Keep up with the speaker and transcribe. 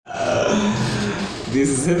This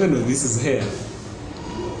is heaven or this is hell?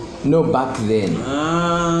 No, back then.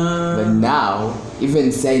 But now,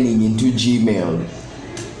 even signing into Gmail.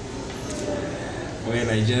 Well,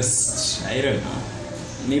 I don't know.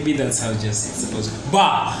 Maybe that's how just it's supposed to.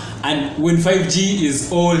 But, and when 5G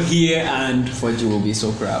is all here and 4G will be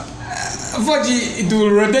so crap. 4G, it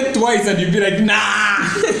will rotate twice and you'll be like, nah!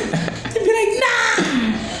 You'll be like,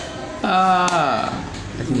 nah!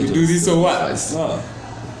 You do this or what? Oh.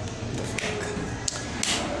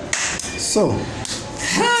 So,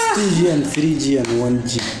 2G and 3G and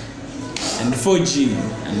 1G. And 4G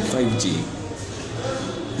and 5G.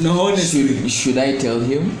 No, honestly. Should I tell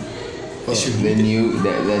him?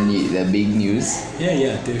 The big news.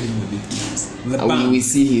 Yeah, tell him the big news. We will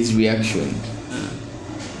see his reaction.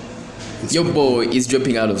 Your boy is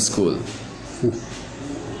dropping out of school.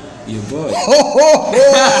 Your boy.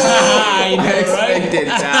 I expected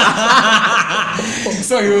that.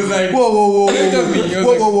 So he was like, whoa.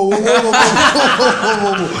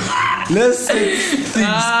 Let's say things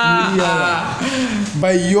clear.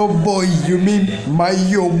 By your boy, you mean my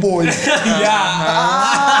your boy. Yeah.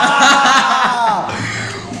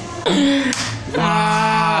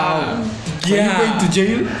 Wow. Are you going to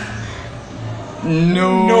jail?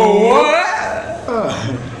 No. What?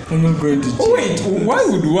 I'm not going to jail. Oh, wait, why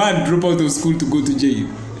would one drop out of school to go to jail?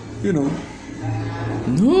 You know.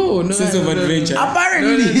 No. Sense of adventure.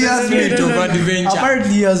 Apparently he has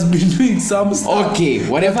been doing some stuff. Okay,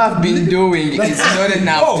 whatever I've been doing is not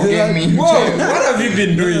enough to get me in jail. What have you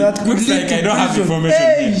been doing? Looks like I don't have information.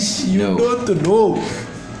 Hey, you No. don't know.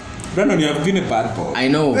 Brandon, you have been a bad boy. I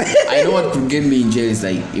know what could get me in jail is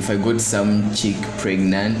like if I got some chick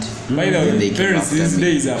pregnant. By the then way, they came parents after these me.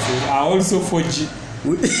 days are also 4G.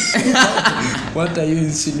 What are you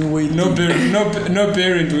insinuating? No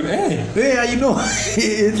parent would. Hey, Yeah, you know.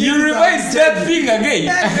 you revised that thing again.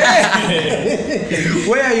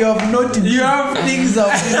 Where you have not You have things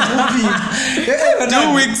have been moving.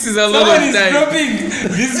 2 weeks is a lot Someone of is time. dropping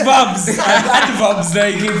these verbs and adverbs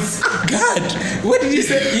like it's God. What did you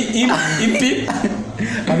say? Impip?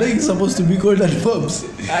 I think it's supposed to be called adverbs.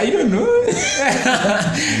 I don't know.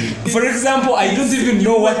 For example, I don't even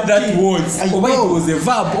know what that was. I Or why it know. was a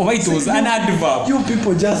verb, or why it was an adverb. You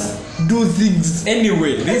people just do things.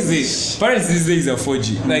 Anyway, this is parents these days are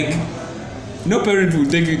 4G. Like, no parent will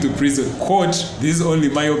take you to prison. Quote, this is only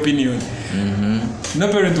my opinion. No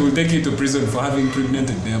parent will take you to prison for having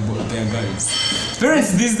impregnated their girls.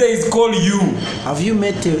 Parents these days call you. Have you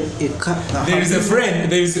met a There is a friend.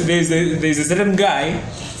 There is a certain guy.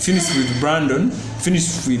 Finished with Brandon.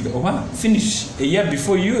 Finished a year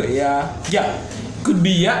before you. Yeah. Could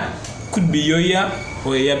be your year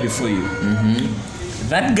or a year before you.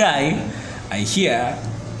 That guy, I hear.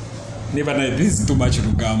 Never know, this is too much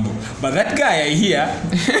Rugambo. But that guy I hear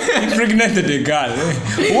impregnated a girl.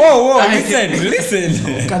 Whoa, listen.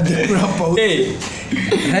 Cut the crap out. Hey,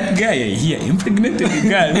 that guy I hear impregnated a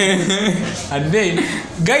girl. And then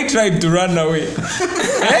guy tried to run away.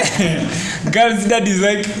 Girl's dad is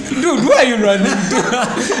like, dude, where are you running to?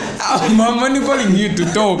 I'm only calling you to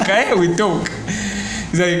talk. We talk.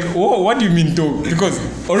 He's like, oh, what do you mean talk? Because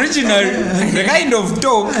originally, the kind of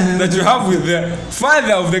talk that you have with the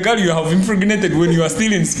father of the girl you have impregnated when you are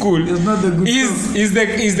still in school It's not the good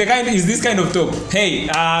is this kind of talk. Hey,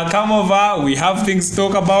 come over. We have things to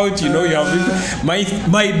talk about. You know, you have my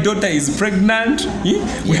daughter is pregnant.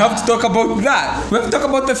 We have to talk about that. We have to talk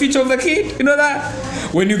about the future of the kid. You know that.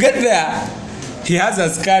 When you get there, he has a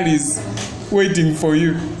scullies waiting for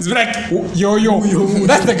you. It's like, yo,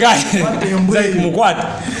 that's the guy. It's like, Mukwat.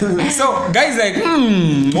 So, guy's like,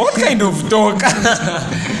 what kind of talk?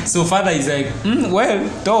 So, father is like, well,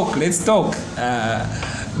 let's talk.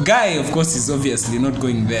 Guy, of course, is obviously not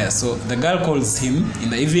going there. So, the girl calls him in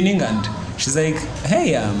the evening and she's like,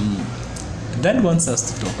 hey, dad wants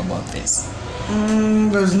us to talk about this.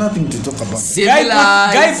 There's nothing to talk about.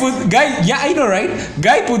 I know, right?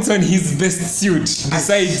 Guy puts on his best suit,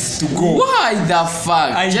 decides to go. Why the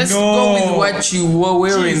fuck? Just go with what you were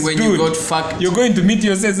wearing when you got fucked. You're going to meet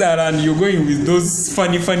your Cesar and you're going with those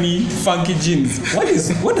funny, funky jeans.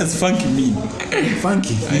 What does funky mean?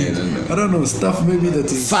 Funky. I don't know. Stuff maybe that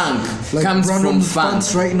is funk like comes from Brandon's funk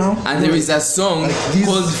pants right now. And there is a song like this.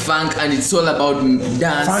 called Funk, and it's all about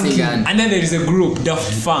dancing Funky. and then there is a group,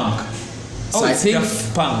 Daft Funk. So I think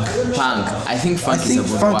Daft Punk. I think funk I think is a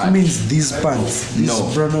good funk word. means these pants.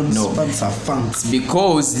 These Brandon's pants are funks.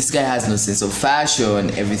 Because this guy has no sense of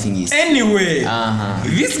fashion, everything is Anyway,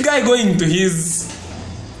 this guy going to his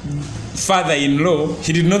father-in-law,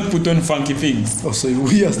 he did not put on funky things. Oh, so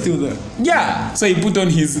we are still there. Yeah, so he put on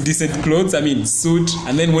his decent clothes, suit,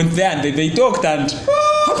 and then went there and they talked, and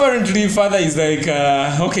apparently father is like,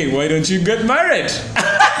 okay, why don't you get married?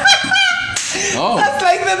 Oh, That's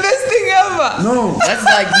like the best thing ever. No. that's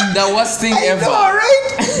like the worst thing ever. No, right?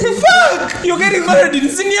 Fuck! You're getting married in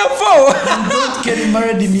senior 4. Not getting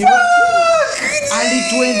married in your early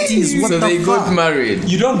 20s. What So the they fuck? got married.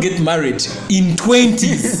 You don't get married in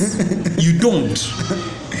 20s. You don't.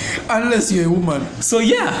 Unless you're a woman. So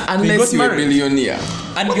yeah, they Unless got you're a married. billionaire.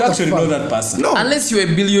 And you What actually the know fuck? that person. No. Unless you're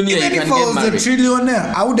a billionaire, Even you if can I get was a married.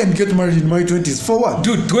 trillionaire, I wouldn't get married in my 20s. For what?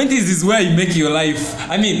 Dude, 20s is where you make your life.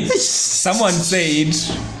 Someone said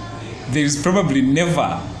you're probably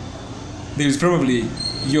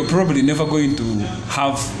never going to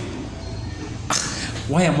have.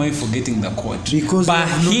 Why am I forgetting the quote? Because you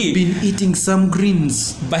have not been eating some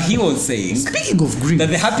greens. But he was saying Speaking of greens. that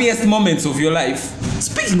the happiest moments of your life.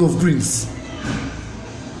 Speaking of greens.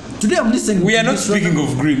 Today I'm listening. We are to not this speaking random-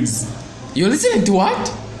 of greens. You're listening to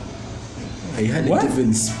what? I hadn't What?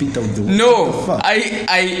 even spit out the word. No, What the fuck?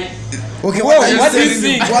 Whoa, Okay, what are you sensing?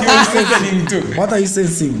 saying? What What are are you you listening to? What are you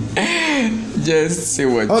sensing? just say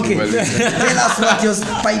what Okay, you were listening. tell us what your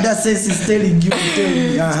spider sense is telling you to tell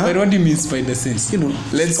me. But what do you mean spider sense? You know,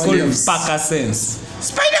 Let's It's called Spiders. Parker sense.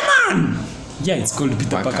 Spider-Man. Yeah, it's called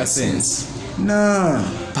Peter Parker Parker sense. sense. Nah.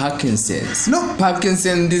 Parkinson's. No.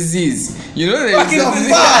 Parkinson disease. You know there is Parkinson.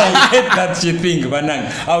 this- I hate that shit thing,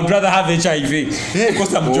 Banang. I would rather have HIV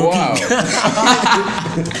because I'm joking. Wow.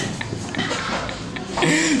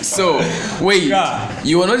 So wait, Yeah.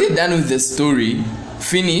 you were not yet done with the story.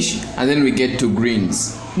 Finish, and then we get to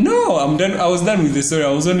greens. No, I'm done. I was done with the story. I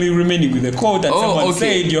was only remaining with the quote that Oh, someone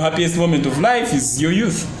okay. said your happiest moment of life is your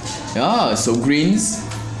youth. Ah, so greens.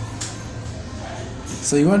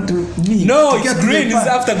 So you want to me? No, to it's get to the green. It's part-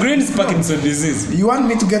 after green is Parkinson's disease. You want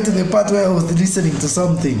me to get to the part where I was listening to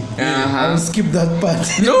something? Uh-huh. I will skip that part.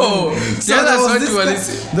 No, So tell there us was what this you were guy-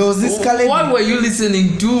 listening. there was this guy lady- What were you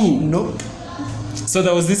listening to? Nope. So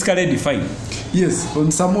there was this Kale Define. Yes,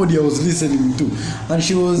 on some audio I was listening to, and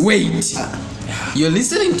she was. Wait, you're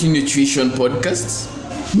listening to nutrition podcasts?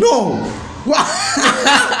 No. What?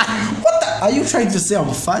 What the, are you trying to say?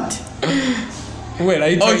 I'm fat? Well, are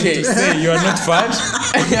you trying Okay. to say you are not fat?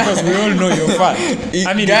 Because we all know you're fat.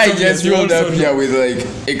 Guy it's just obvious, we rolled also up know. here with like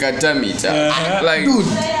a katameter. Uh-huh. Like, Dude,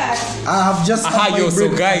 I have just. had Aha, my yo, so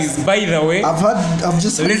breakfast. guys, by the way, I've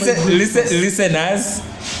just. had my breakfast. listeners,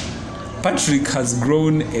 Patrick has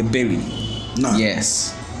grown a belly. Nah.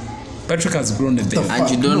 yes. Patrick has grown a belly. And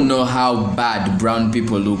you Fuck, don't no. know how bad brown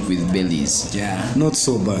people look with bellies. Yeah. Not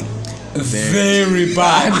so bad. Very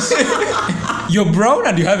bad. You're brown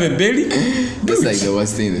and you have a belly? That's like the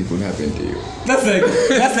worst thing that could happen to you.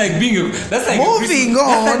 That's like being a Moving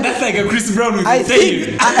on. That's like a Chris Brown with I a tail.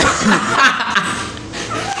 think.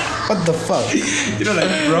 What the fuck? You know,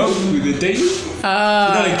 like brown with a tail. You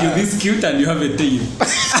know, like you're this cute and you have a tail.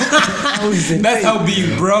 How is the That's tail? how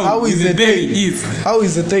being brown How is with a the belly tail? is. How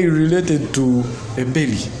is the tail related to a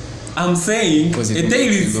belly? I'm saying Because a it tail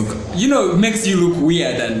makes is, you look- makes you look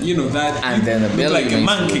weird, and that. And then the look belly like a makes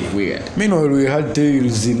monkey. you look weird. Meanwhile, we had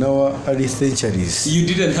tails in our early centuries. You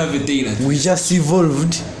didn't have a tail. We just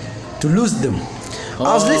evolved to lose them.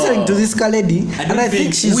 I was Oh. listening to this lady, I and don't I think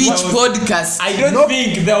think she's Which Which podcast? I don't Nope.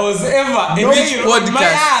 think there was ever a Which tail on my podcast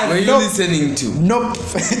ass. were you Nope. listening to? Nope.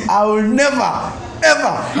 I will never,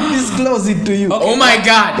 ever disclose it to you. Oh my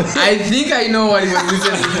god, I think I know what you were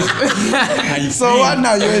listening to. I So think- what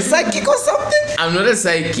now? You're a psychic or something? I'm not a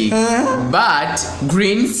psychic, but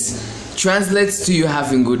greens translates to you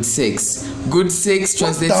having good sex. Good sex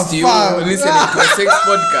translates the to you fuck? listening to a sex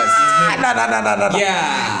podcast. Nah.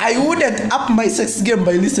 Yeah. I wouldn't up my sex game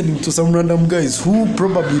by listening to some random guys who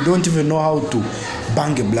probably don't even know how to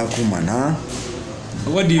bang a black woman, huh?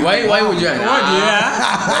 What do you? Why would you? What do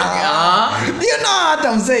you? You know what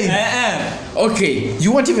I'm saying? Okay.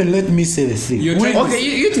 You won't even let me say the thing. You're trying Okay,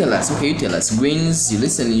 you tell us. Okay, you tell us. Greens,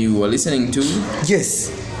 you were listening to. Yes,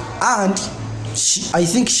 and I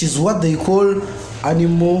think she's what they call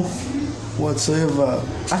animal whatsoever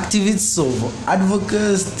activists or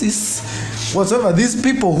advocates, this whatsoever. These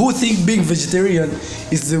people who think being vegetarian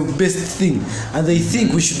is the best thing, and they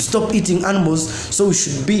think we should stop eating animals, so we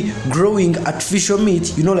should be growing artificial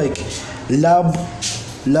meat, like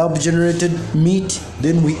lab generated meat.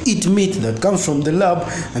 Then we eat meat that comes from the lab,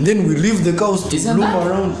 and then we leave the cows to Isn't bloom that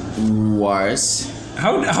around. worse?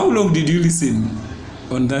 How long did you listen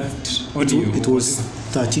on that audio? It was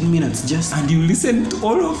 13 minutes just. And you listen to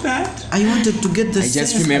all of that? I wanted to get the I just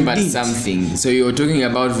sense remembered and it. something. So you were talking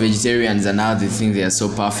about vegetarians and how they think they are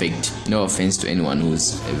so perfect. No offense to anyone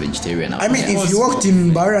who's a vegetarian. I mean, if you walked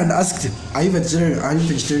in bar and asked, "Are you vegetarian? Are you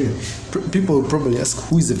vegetarian?" People would probably ask,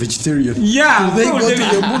 "Who is a vegetarian?" Yeah, Do they no, go to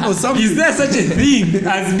they- the moon or something? Is there such a thing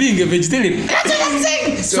as being a vegetarian? That's what I'm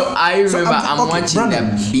saying. So I remember I'm okay, watching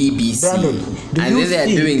Brandon, the BBC Brandon, do and you then they are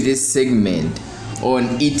think- doing this segment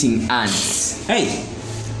on eating ants. Hey,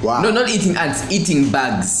 Wow. No, not eating ants, eating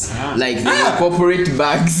bugs. Ah. Like they incorporate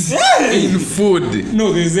bugs in food.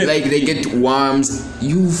 no, there's a Like they get worms.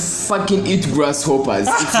 You fucking eat grasshoppers.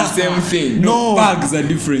 It's the same thing. no. Bugs are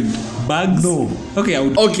different. Bugs? No. Okay, I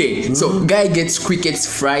would. Okay, so guy gets crickets,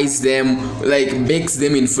 fries them, like bakes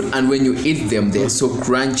them in food, and when you eat them, they're so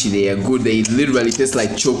crunchy, they are good. They literally taste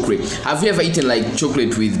like chocolate. Have you ever eaten like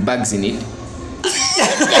chocolate with bugs in it?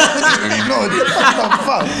 No, what the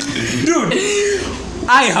fuck? Dude,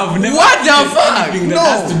 I have never What the eaten fuck? anything that No.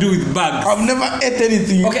 has to do with bugs. I've never ate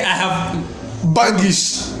anything Okay, I have.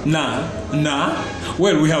 buggish. Nah.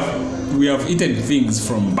 Well, we have eaten things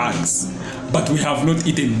from bugs, but we have not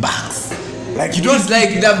eaten bugs. Like you It's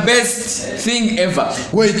like the best thing ever.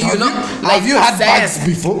 Wait, you know, have you had science- bugs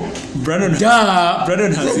before? Brandon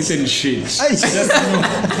has eaten shit. Ay.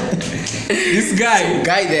 This guy.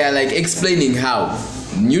 Guy, they are like explaining how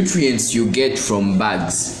nutrients you get from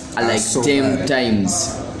bugs are like so 10 bad.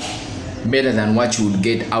 times better than what you would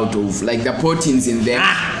get out of, like the proteins in them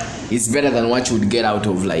is better than what you would get out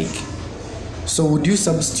of like So would you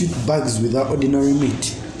substitute bugs with our ordinary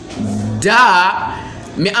meat?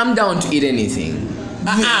 me. I'm down to eat anything.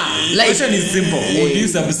 Like, question is simple. Would you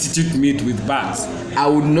substitute meat with bugs? I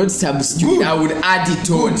would not substitute. Good. I would add it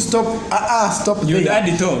on. Good. Stop. Stop You'd there. add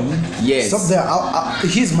it on. Yes. Stop there.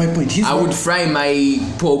 Here's my point. I would fry my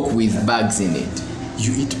pork with bugs in it.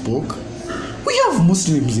 You eat pork? We have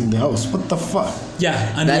Muslims in the house. What the fuck?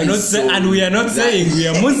 Yeah, and That we're not is so- and we are not that- saying we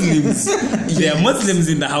are Muslims. There are Muslims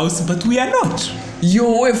in the house, but we are not.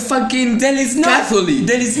 You're a fucking Catholic.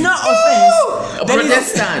 There is no offense. A There is-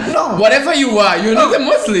 Protestant. No. Whatever you are, you're not a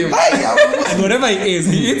Muslim. and whatever it is,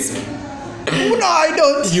 he eats. No, I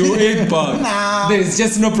don't. You eat pork. Nah. There is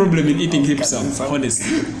just no problem in eating himself,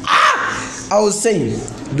 honestly. I was saying,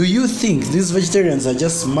 do you think these vegetarians are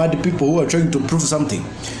just mad people who are trying to prove something?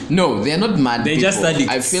 No, they're not mad. They're people. just addicts,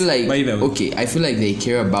 I feel like by the way. okay. I feel like they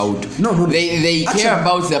care about. No. They Actually- care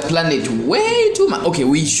about the planet way too much. Okay,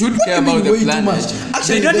 we should What care do you about mean the way too planet. much?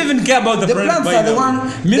 Actually, They don't even care about the planet, plants by are the the way.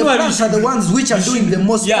 one. Meanwhile, the plants you are the ones which are doing the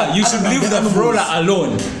most. Yeah, part you should other than leave the animals. flora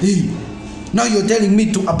alone. Hey, now you're telling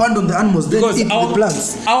me to abandon the animals, then Because eat the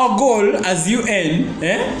plants. our goal as UN,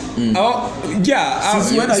 Since when are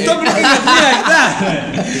you- stop looking at me like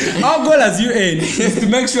that. Our goal as UN is to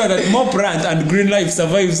make sure that more plant and green life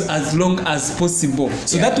survives as long as possible,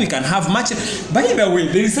 so that we can have much. By the way,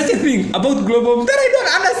 there is such a thing about global that I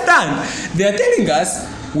don't understand. They are telling us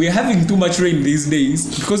we are having too much rain these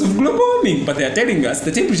days because of global warming, but they are telling us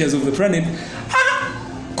the temperatures of the planet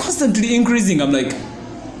are constantly increasing. I'm like,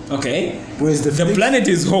 okay, Where's the fix? planet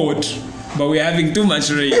is hot, but we're having too much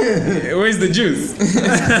rain. Where's the juice?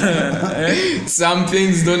 Some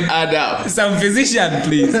things don't add up. Some physician,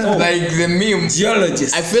 please. Oh, Like the meme.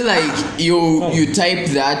 geologist. I feel like you type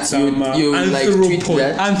that, Some you like tweet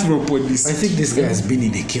that. I anthropodist. think this guy has been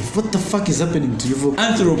in a cave. What the fuck is happening to you?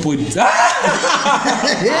 Anthropodist. Anthropod.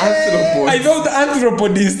 I thought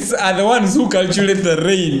anthropodists are the ones who calculate the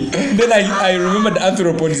rain. Then I remembered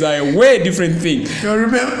anthropods are a way different thing. You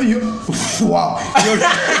remember you? Wow.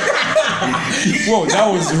 Whoa, that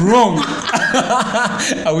was wrong.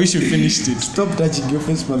 I wish you finished it. Stop touching your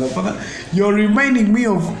face, motherfucker. You're reminding me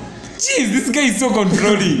of. Jeez, this guy is so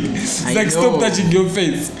controlling. It's I like know. stop touching your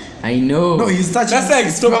face. I know. No, he's touching. That's like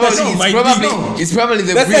stop touching my dick. It's probably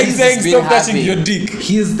the That's like breeze saying he's been stop touching having. your dick.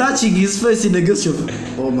 He is touching his face in against your.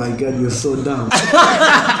 Oh my god, you're so dumb.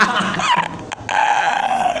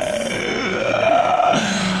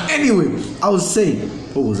 Anyway, I was saying.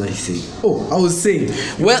 What was I saying? Oh, I was saying.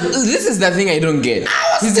 Well, this is the thing I don't get.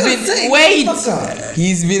 He's still been saying, wait. motherfucker.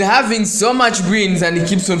 He's been having so much greens and he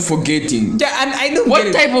keeps on forgetting. Yeah, and I don't What get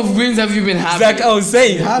it. type of greens have you been having? Like I was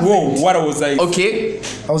saying, Haven't. whoa, what was I? Okay,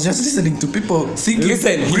 I was just listening to people thinking.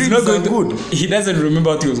 Listen, he's greens not are going to. good. He doesn't remember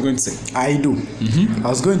what he was going to say. I do. I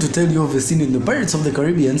was going to tell you of a scene in the Pirates of the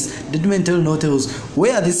Caribbeans, Dead Men Tell No Tales,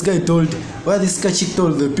 where this guy told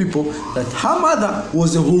the people that her mother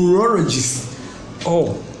was a horologist.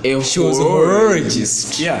 Oh, a she was a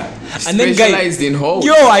horologist. Yeah, and then guy. specialized in holes.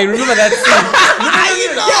 Yo, I remember that scene. I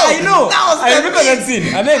know. Yeah, I know. That was I remember that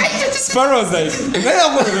scene. And then Sparrow was like,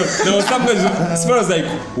 there was some guy, Sparrow was like,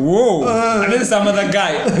 whoa. And then some other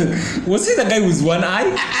guy. Was he the guy with one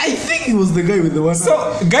eye? I think he was the guy with the one.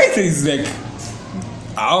 So, guy says like,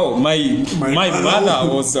 oh, my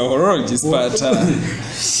mother was a horologist, but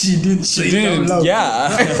she didn't. she didn't.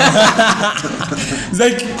 Yeah. It's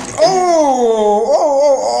like,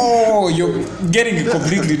 oh, you're getting a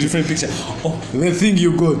completely different picture. Oh, The thing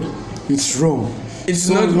you got, it's wrong. It's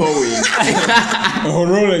not hoeing. a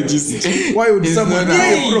horologist. Why would It's someone be not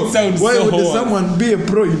a how- pro? It sounds Why so would hard. someone be a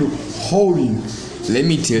pro? Hoeing. Let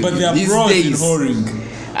me tell But you, they are these pros in days,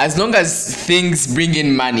 whoring. as long as things bring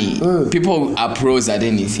in money, people are pros at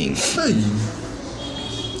anything.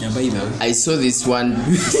 Yeah, by the way. I saw this one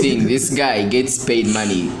thing. This guy gets paid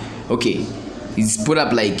money. Okay, he's put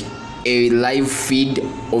up like a live feed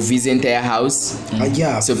of his entire house.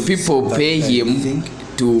 Yeah. So people That pay guy, him you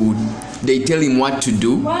think? to. They tell him what to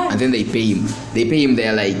do, and then they pay him. They pay him.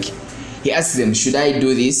 They're like, he asks them, "Should I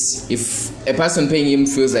do this?" If a person paying him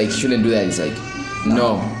feels like he shouldn't do that, he's like,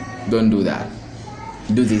 "No, don't do that.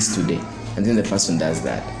 Do this today," and then the person does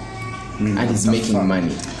that, and he's making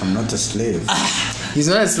money. I'm not a slave. He's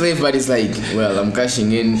not a slave, but it's like, well, I'm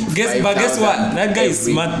cashing in. Guess what? 5,000 That guy is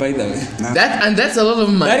every- smart, by the way. That's a lot of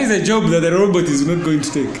money. That is a job that the robot is not going to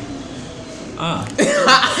take.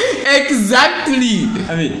 Exactly.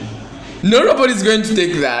 I mean, No robot is going to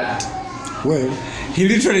take that. Well, he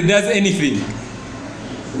literally does anything.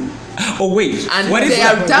 Oh wait, And what if there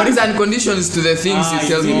are what terms if- and conditions to the things you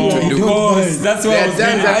tell him to do. Because that's what I was There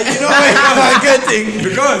are getting terms at. you know where I'm getting.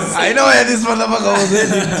 Because I know where this motherfucker was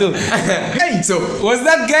heading to. Hey, so was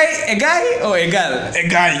that guy a guy or a girl? A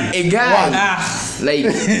guy. a guy Ah, like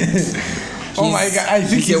Oh my God, I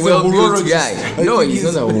think he's a he's a well-built horologist. guy. I No, think he's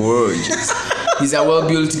not a horologist. He's a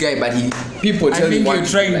well-built guy, but people I tell him think what you're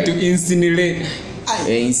trying to insinuate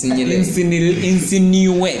insinuate.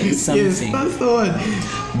 insinuate Yes, something. that's the one.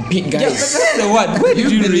 Big Yeah, but guys. that's the word. Where You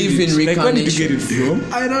did you believe read in it? Like, where did you get it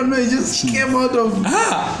from? I don't know, it just came out of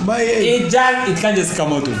my head. It can't just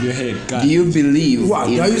come out of your head. Do you believe Wow,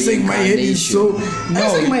 in are you saying my head is so? reincarnation? Are you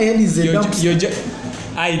saying my head is a dump?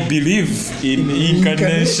 I believe in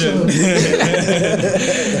incarnation.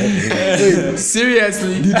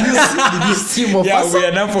 Seriously? Did you see Yeah, we Mufasa?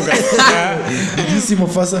 are now focused. Yeah. Did you see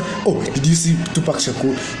Mufasa? Oh, did you see Tupac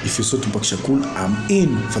Shakur? If you saw Tupac Shakur, I'm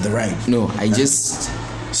in for the ride. No, I just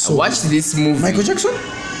So- watched this movie. Michael Jackson?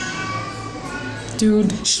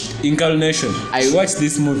 Dude, Incarnation. I watched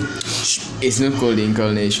this movie. it's not called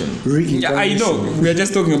incarnation. Yeah, I know. We are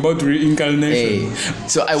just talking about reincarnation. Hey,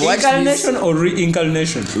 so I watched Incarnation or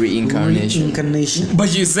reincarnation? this reincarnation. Reincarnation.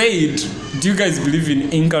 But you said, do you guys believe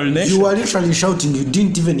in incarnation? You were literally shouting. You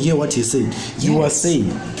didn't even hear what he said. You were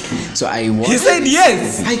saying. So I He watched. said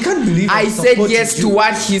yes. I can't believe. I I'm said supporting yes you. to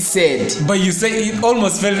what he said. But you say it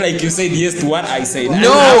almost felt like you said yes to what I said. And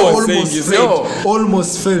No, I was saying almost you no. said.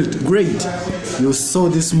 Almost felt great. You saw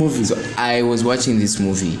this movie. So I was watching this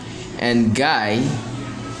movie, and guy,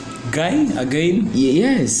 Guy again.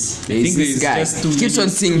 yes, I there's think there this is guy just too keeps many- on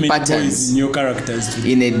too seeing many boys patterns in your characters.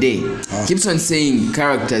 Today. in a day. Keeps on saying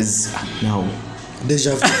characters. No.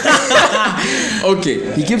 Deja vu.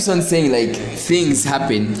 Okay, he keeps on saying like things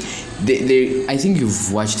happen. I think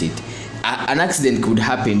you've watched it. An accident could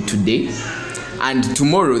happen today, and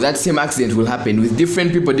tomorrow that same accident will happen with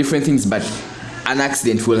different people, different things, but an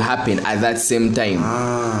accident will happen at that same time.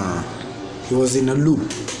 He was in a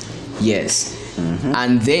loop. Yes.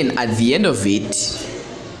 And then at the end of it,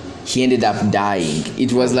 he ended up dying.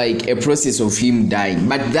 It was like a process of him dying.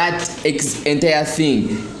 But that entire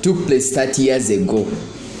thing took place 30 years ago.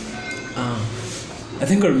 I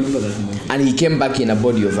think I remember that movie. And he came back in a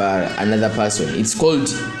body of another person. It's called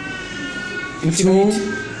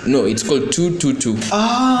No, it's called 222.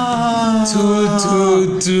 Ah.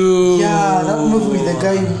 Two. Yeah, that movie with the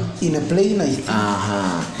guy in a plane, I think.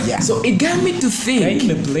 Yeah. So it got me to Guy think. in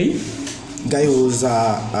the play. Guy was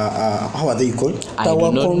how are they called? I do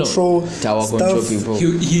not know. Tower control people.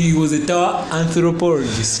 He was a tower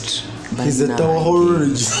anthropologist. He's a But tower nah,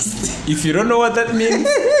 horologist. If you don't know what that means,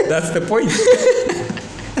 that's the point.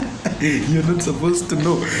 You're not supposed to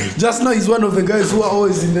know. Just now he's one of the guys who are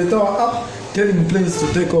always in the tower up telling planes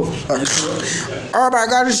to take off. Oh my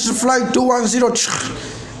god, it's flight 210.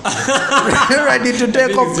 Ready to take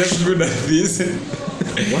He's off. just good at this.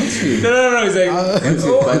 What's with No. It's like, what's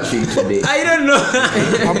with Patrick today? I don't know.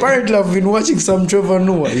 Apparently I've been watching some Trevor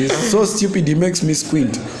Noah. He's so stupid he makes me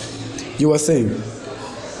squint. You were saying?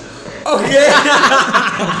 Okay.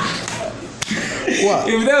 What?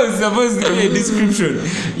 If that was supposed to be a description,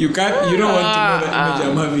 you don't want to know the image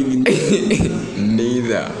I'm having in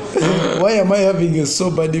Neither. Why am I having a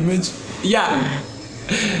so bad image? Yeah.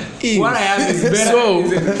 What I have is better.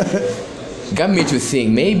 So got me to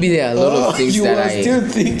think. Maybe there are a lot of things you that were I still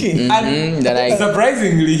thinking. that I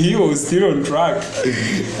Surprisingly, he was still on track.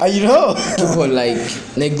 I know. keep on like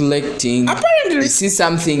neglecting. Apparently. You see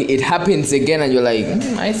something, it happens again, and you're like,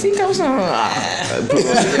 I think I was.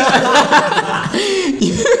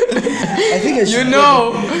 I think I should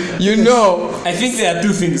you know. I think there are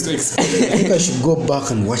two things to explain. I think I should go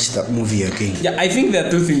back and watch that movie again. Yeah, I think there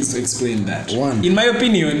are two things to explain that. One. In my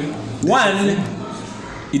opinion, one,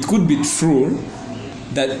 it could be true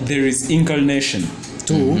that there is incarnation.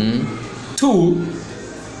 Two,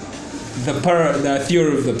 the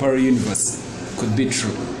theory of the para universe could be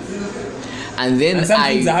true. And then And some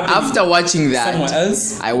things are happening after watching that, somewhere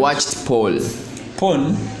else. I watched Paul.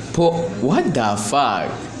 Porn. What the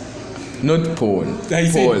fuck? Not porn. I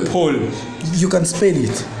said Paul. You can spell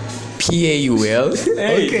it. Paul. Hey,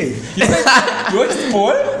 Okay. You watched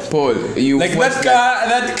Paul? Paul. You Like watched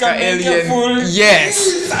that car alien. full.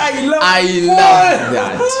 Yes. I love love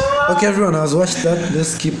that. Okay, everyone has watched that. Let's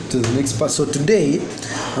skip to the next part. So today,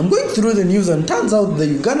 I'm going through the news, and turns out the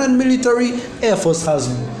Ugandan military air force has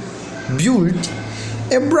built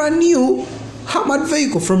a brand new armored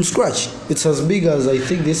vehicle from scratch. It's as big as I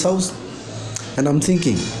think this house, and I'm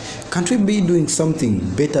thinking, can't we be doing something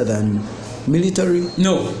better than military?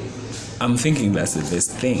 No, I'm thinking that's the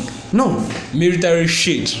best thing. No, Military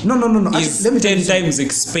shit no. is Let me tell 10 you something. times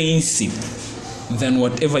expensive than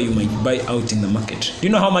whatever you might buy out in the market. Do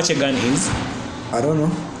you know how much a gun is? I don't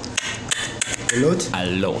know. A lot? A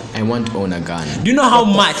lot. I want to own a gun. Do you know how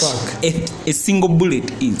What the much fuck? a single bullet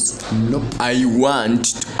is? Nope.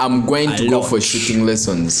 I'm going to A go lot. for shooting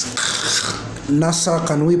lessons. NASA,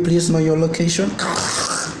 can we please know your location?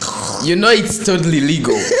 You know it's totally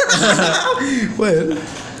legal. Well,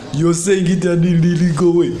 you're saying it in an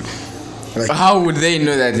illegal way. Like, How would they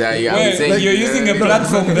know that I'm Well, saying you're using a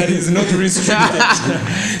platform that is not restricted.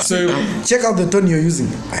 So check out the tone you're using.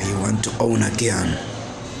 I want to own a gun.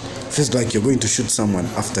 Feels like you're going to shoot someone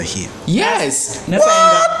after here. Yes.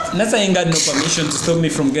 NASA ain't got no permission to stop me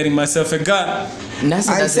from getting myself a gun. NASA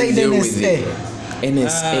I doesn't said deal with NSA. it.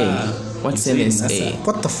 NSA. What's you NSA? say NASA.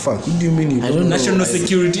 What the fuck? What do you mean you don't know. National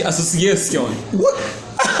Security Association. What?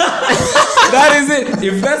 That is it.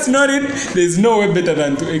 If that's not it, there's no way better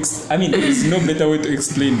than to there's no better way to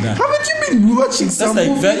explain that. Haven't you been watching That's some like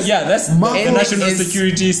movies? that. Yeah, that's the Marvel national is-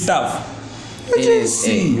 security stuff.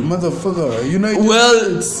 NSA, motherfucker. United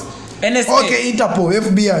Well, States. NSA. Okay, Interpol,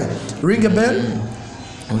 FBI. Ring a bell?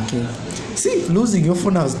 okay. See, losing your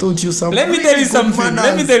phone has taught you something. Let me tell you something.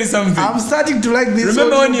 Let me tell you something. I'm starting to like this.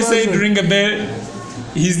 Remember whole when you said version. ring a bell?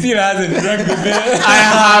 He still hasn't rung the bell.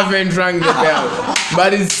 I haven't rung the bell.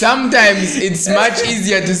 But sometimes it's much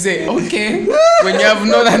easier to say, okay, when you have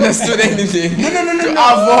not understood anything. No. To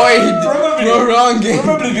avoid prolonging.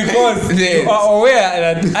 Probably because Yes. you are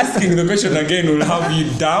aware that asking the question again will have you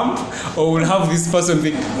dumb or will have this person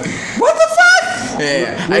think, what the fuck?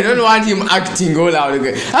 Yeah, I don't want him acting all out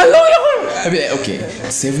again. I'll be like, okay,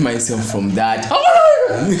 save myself from that.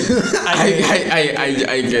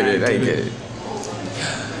 I get it.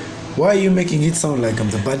 Why are you making it sound like I'm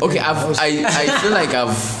the bad Okay, guy? I feel like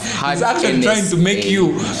I've had. He's actually trying to make NSA.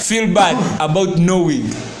 you feel bad about knowing.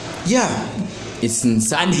 Yeah, It's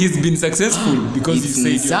inside. And he's been successful because It's he said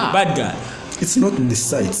you're the Nisa. bad guy. it's not in the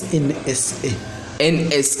site. It's NSA.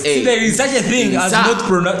 NSA. There is such a thing as Nisa. not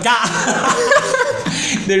pronouncing.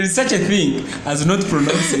 There is such a thing as not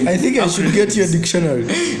pronouncing. I think I should get you a dictionary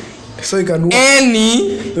so you can.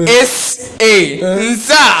 NSA.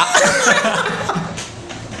 Nsa.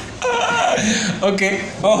 Okay.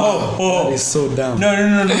 It's so dumb. No.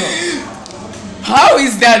 How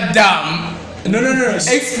is that dumb? No.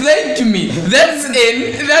 Explain to me. That's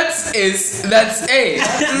N. That's S. That's A.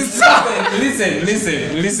 Nsa.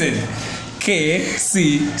 Listen. K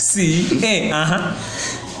C C A.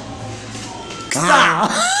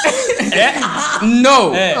 No.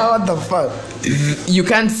 What the fuck? You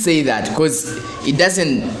can't say that because it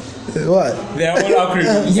doesn't. What? They are all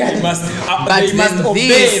acronyms. Yeah. They must. But They must then obey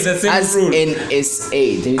this the same as rule.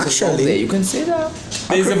 NSA. There is a Actually- vowel there. You can say that.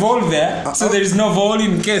 There is a vowel there, so there is no vowel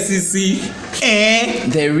in KCC.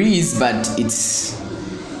 There is, but it's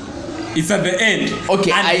It's at the end.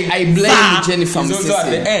 okay. And I blame Jenny is from also at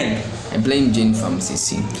the end. I blame Jane from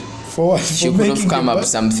CC. For what? She For could have making come it up bad?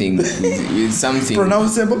 something with something.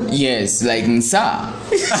 Pronounceable? Yes, like Nsa,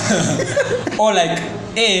 Or like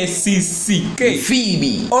ACCK.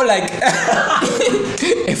 Phoebe, Or like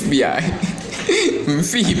FBI,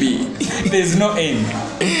 Phoebe, there's no end.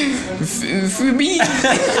 Phoebe.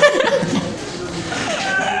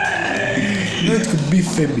 No, it could be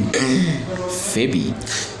Feby. Phoebe.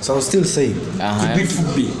 So I was still saying,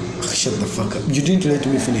 Uh-huh. Be shut the fuck up. You didn't let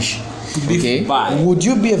me finish. Okay. Would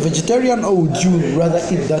you be a vegetarian or would you rather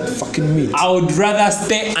eat that fucking meat? I would rather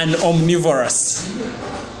stay an omnivorous.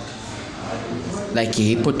 Like a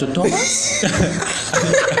hippopotamus?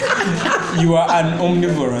 You are an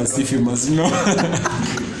omnivorous, if you must know.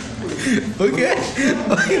 Okay.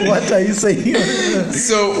 What are you saying?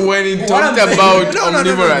 So when he talked about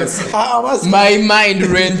omnivorous, I'm asking. my mind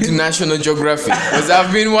ran to National Geographic because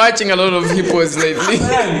I've been watching a lot of hippos lately.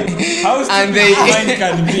 How And stupid they- your mind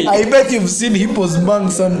can be. I bet you've seen hippos mang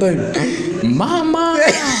sometime. Mama,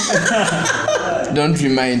 don't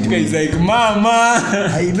remind It's me. like, Mama.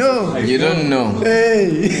 I know. You don't know.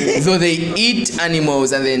 Hey. Though they eat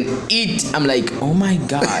animals and then eat, I'm like, oh my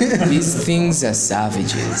god, these things are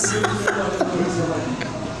savages.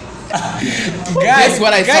 Guess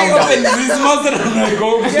what I found out? Opens his mouth and I'm like,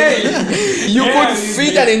 okay. You Yeah, could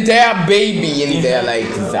feed an entire baby in there like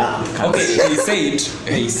that. Okay,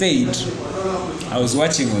 they said, I was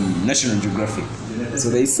watching on National Geographic. So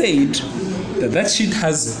they said that shit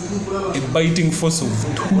has a biting force of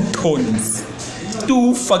 2 tons.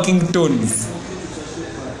 2 fucking tons.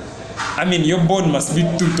 I mean, your bone must be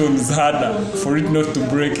 2 tons harder for it not to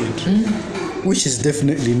break it. Which is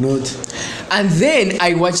definitely not. And then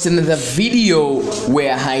I watched another video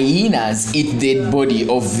where hyenas eat dead body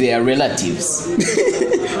of their relatives.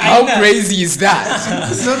 How Hyenas. crazy is that?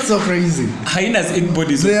 It's not so crazy. Hyenas eat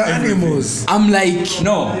bodies They of are everything. animals. I'm like,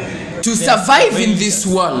 No. to survive in this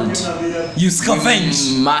world, You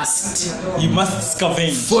scavenge. must You must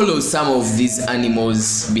scavenge. follow some of these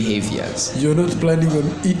animals' behaviors. You're not planning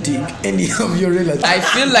on eating any of your relatives. I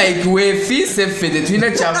feel like wefise fede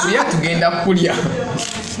twina chakula tugenda kulya.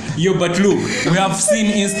 Yo, but look, we have seen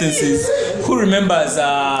instances. Who remembers?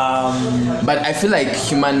 But I feel like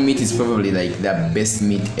human meat is probably like the best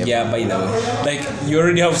meat ever. Yeah, by the way, like you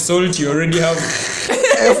already have salt. You already have.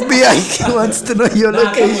 FBI wants to know your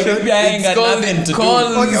location. FBI ain't It's got nothing to do.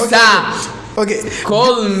 Kolnsa. Okay.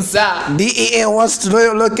 Kolnsa. DEA wants to know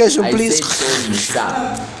your location, I please. said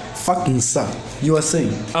Kolnsa. Fucking sir. You are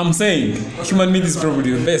saying. I'm saying human meat is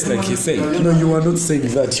probably the best, like he said. No, you are not saying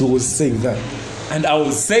that. You was saying that. And I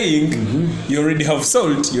was saying, you already have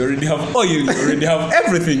salt, you already have oil, you already have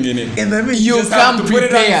everything in it. And I mean, You just have come to put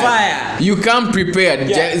it on prepared. fire. You come prepared.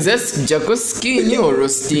 Yeah. Just Jaco skin or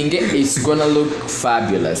roasting it, it's gonna look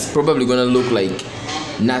fabulous. Probably gonna look like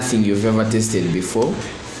nothing you've ever tasted before.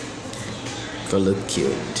 Gonna look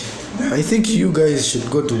cute. I think you guys should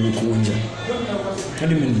go to Mukunja. What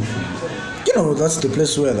do you mean? You know, that's the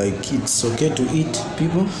place where like it's okay to eat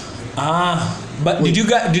people. But did you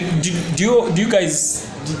guys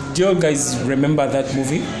do you guys remember that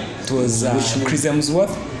movie? It was Chris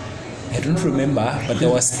Hemsworth. I don't remember, but they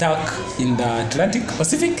were stuck in the Atlantic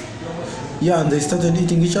Pacific. Yeah, and they started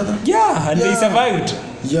eating each other. Yeah, and they Yeah. survived.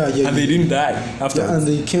 Yeah, yeah. And they didn't die after. Yeah, and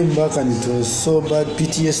they came back and it was so bad.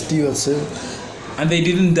 PTSD or so. And they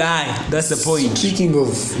didn't die. That's the point. Speaking of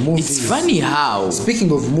movies. It's funny how.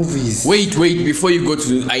 Speaking of movies. Wait, before you go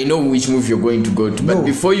to, I know which movie you're going to go to, but No,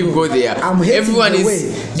 before you go there, I'm hating everyone the is way.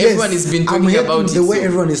 Yes, everyone has been I'm talking hating about the it. way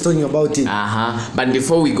everyone is talking about it. But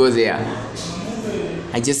before we go there,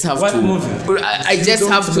 I just have What to. movie? I just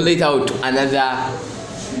have to let out another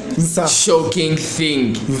Sir, shocking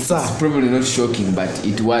thing. Sir. It's probably not shocking, but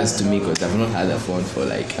it was to me because I've not had a phone for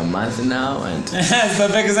like a month now, and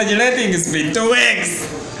Stop exaggerating. It's been 2 weeks.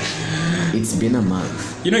 it's been a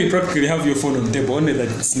month. You know, you practically have your phone on the table, only that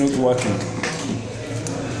it's not working.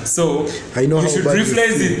 So I know you how should bad you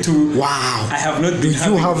rephrase feel. it to Wow. I have not Do been you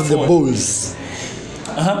having have the phone. balls?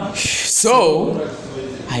 So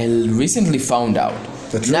I recently found out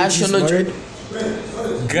The Trump is married?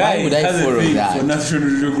 Guy Why would I has a follow thing that? for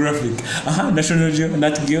National Geographic. National Geo,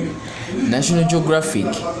 Nat Geo. National Geographic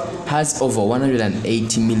has over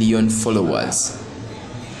 180 million followers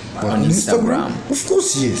on Instagram. Of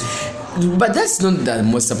course, yes. But that's not the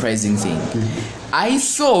most surprising thing. I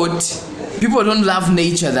thought people don't love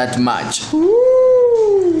nature that much.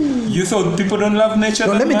 You thought people don't love nature?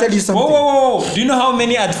 No, that let me much? tell you something. Whoa. Do you know how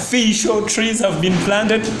many artificial trees have been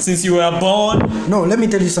planted since you were born? No, let me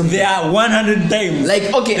tell you something. There are 100 times.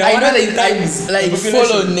 Like, okay, There are I know 100 that times I like the population.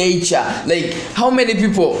 follow nature. Like, how many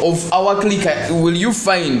people of our clique will you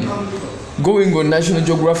find going on National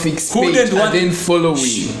Geographic's Who page didn't and want- then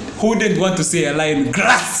following? Who didn't want to see a lion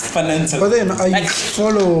grasp an answer? But then I Like,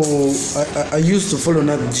 follow. I used to follow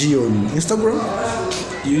Nat Geo on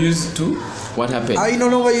Instagram. you used to? What happened? I no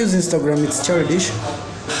longer use Instagram. It's childish.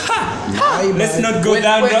 Let's not go When,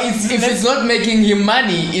 down. when if it's not making him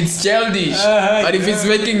money, it's childish. But if it's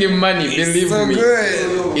making him money, believe so me,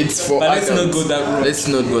 good. it's for But let's adults. not go that road. Let's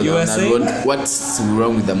not go You down were that saying? road. What's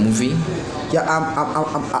wrong with the movie? Yeah,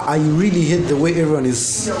 I really hate the way everyone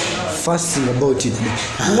is fasting about it.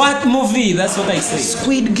 What movie? That's what I say.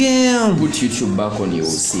 Squid Game. Put YouTube back on, you will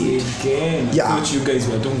see it. Again. Yeah. I thought you guys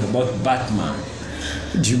were talking about Batman.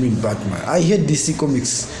 What do you mean Batman? I hate DC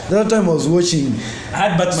Comics. The other time I was watching I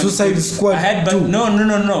had Batman. Suicide Squad I had 2. No.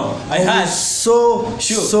 I had. so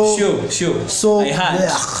Sure. I had.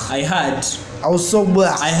 blech. I had. I was so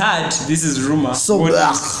black. I had. This is rumor. So What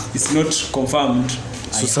black. It's not confirmed.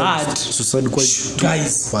 I had. Suicide Squad 2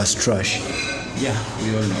 Guys. was trash. Yeah,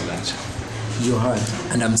 we all know that. You had.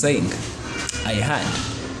 And I'm saying, I had.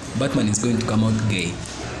 Batman is going to come out gay.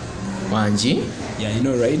 Wanji? Yeah, you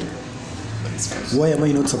know, right? Why am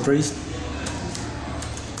I not surprised?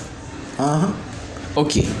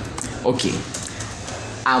 Okay.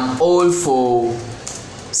 I'm all for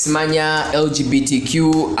Simanya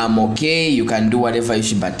LGBTQ. I'm okay. You can do whatever you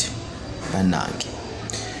should, but banag.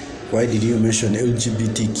 Why did you mention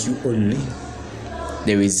LGBTQ only?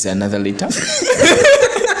 There is another letter.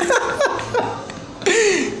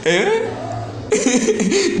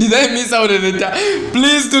 Did I miss out a letter?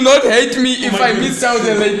 Please do not hate me if I miss out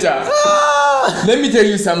a letter. Let me tell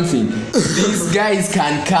you something. These guys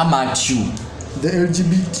can come at you. The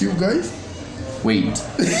LGBTQ guys? Wait.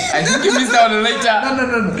 I think you missed out a letter.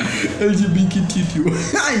 No. LGBTQ.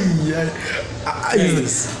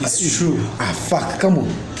 It's true. Fuck, come on.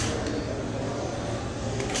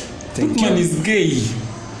 Batman is gay.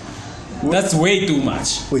 That's way too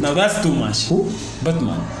much. Wait. Now that's too much. Who?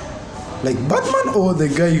 Batman. Like Batman or the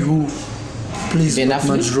guy who plays Ben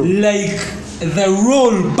Batman's Affleck? role? Like the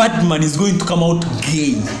role Batman is going to come out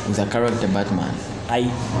gay. With a character Batman. I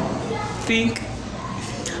think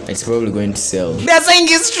It's probably going to sell. they're saying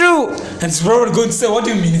it's true. And it's probably going to sell. What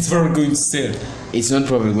do you mean it's probably going to sell? It's not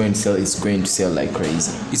probably going to sell. It's going to sell like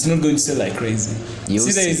crazy. It's not going to sell like crazy. You'll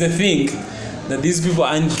See, there see. is a thing that these people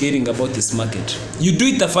aren't getting about this market. You do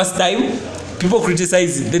it the first time, people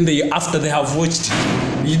criticize it. Then after they have watched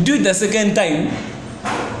it, you do it the second time,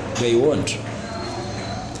 they won't.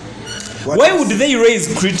 Why would they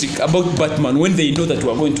raise critic about Batman when they know that we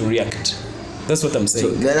are going to react? That's what I'm saying.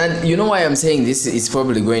 So then, you know why I'm saying this is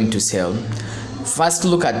probably going to sell. First,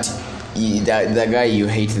 look at the guy you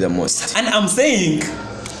hate the most. And I'm saying,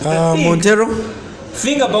 Montero?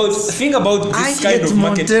 think about I this kind hate of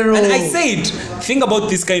marketing. Montero. And I said, think about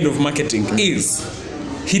this kind of marketing is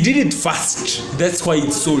he did it fast. That's why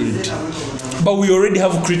it sold. But we already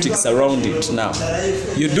have critics around it now.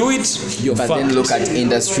 You do it, you're But fucked. then look at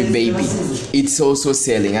Industry Baby. It's also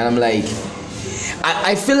selling, and I'm like,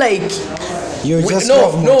 I feel like. You just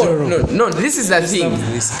love Montero. No. This is the thing. love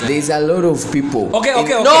this guy. There's a lot of people. Okay.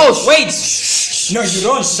 No, wait. No, you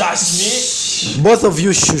don't shush me. Both of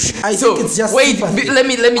you shush. I So think it's just wait, sympathy. let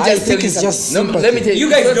me I just tell think you it's just something. No, sympathy. let me tell you.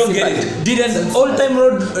 You guys it's not don't get sympathy. it. Didn't Old Time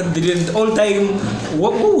Road? Didn't Old Time?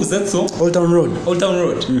 What was that song? Old Town Road. Old Town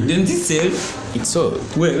Road. Didn't it sell? It's so.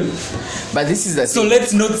 Well, But this is the so thing.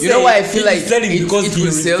 let's not say You know why I feel like he's selling because it he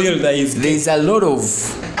will sell? revealed that he's gay. There's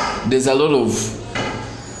a lot of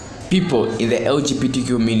people in the LGBT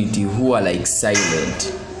community who are like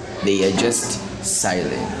silent. They are just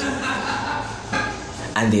silent.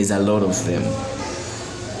 And there's a lot of them.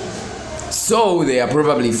 So they are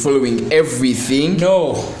probably following everything.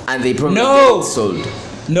 No. And they probably No. get sold.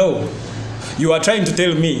 No. You are trying to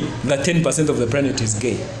tell me that 10% of the planet is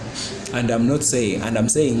gay. And I'm not saying, and I'm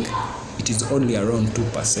saying it is only around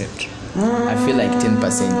 2%. I feel like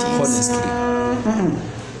 10% is. Honestly.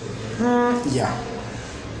 Yeah.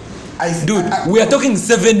 Dude, we are talking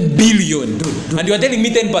 7 billion. Dude. And you are telling me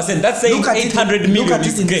 10%. That's saying 800 million look at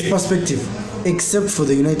is it in this gay. perspective. Except for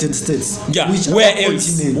the United States. Yeah, Which where other else?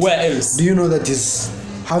 continent Where else? Do you know that is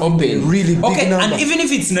having Open. a really big Okay, number? and even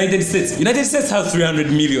if it's United States have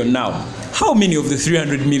 300 million now. How many of the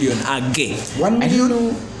 300 million are gay? 1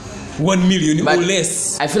 million? 1 million But or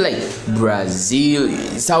less. I feel like Brazil,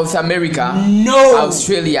 South America, No.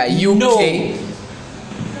 Australia, UK, No.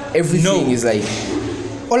 everything No. is like.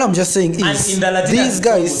 All I'm just saying And is in the Latin these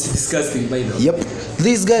guys. disgusting by the way. Yep.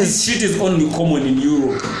 These This guys. shit is only common in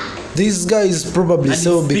Europe. These guys probably And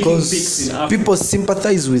sell it's picking because pics in Africa. people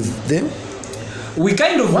sympathize with them. We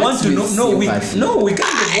kind of What's want to know. with No, we sympathy?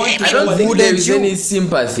 kind of want to I know don't what think wouldn't there is you- any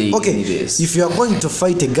sympathy in Okay, this. if you are going to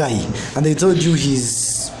fight a guy and they told you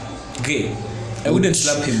he's gay. I wouldn't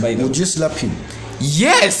slap him by the way. would you slap him?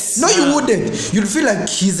 Yes. No, you wouldn't. You'd feel like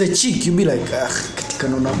he's a chick. You'd be like, katika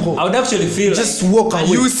nonako. I would actually feel Just like, walk away.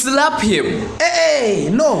 You slap him. Hey,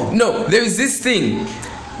 no. No, there is this thing.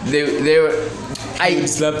 they were. I would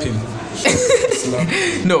slap him.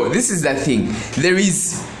 No, this is the thing. There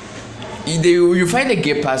is. You find a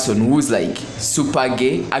gay person who's like super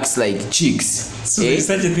gay, acts like chicks. So there's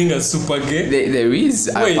such a thing as super gay. There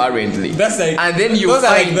is Wait, apparently. that's like, and then you those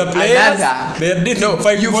find are like the players. another. They're dating No,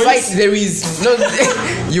 five you boys. find there is no.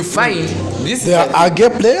 You find this. There are gay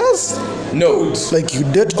players. No. Like you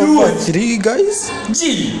date over 3 guys.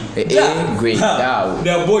 G. Great. Now. They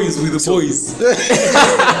are boys with the boys.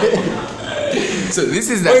 So this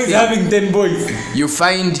is the Boys thing. having 10 boys. You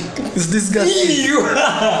find It's disgusting.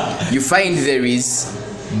 you find there is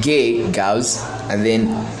gay girls and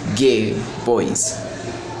then gay boys.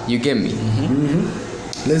 You get me?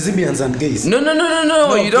 Lesbians and gays. No.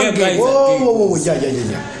 You don't gay get. guys. Whoa.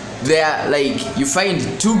 Yeah. They are like you find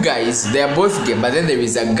 2 guys. They are both gay, but then there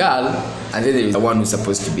is a girl and then there is the one who's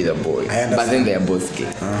supposed to be the boy. I understand. But then they are both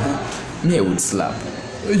gay. Me, I would slap.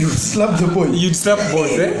 You slap the boy. You'd slap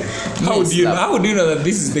boys, eh? How do you know that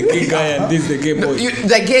this is the gay guy and this is the gay boy?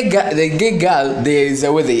 The gay girl, there is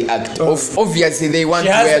a way they act. Obviously, they want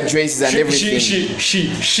to wear dresses and everything.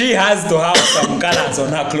 She has to have some colors on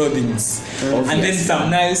her clothing, and then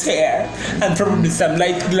some nice hair, and probably some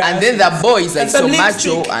light glasses. And then the boy is like And so some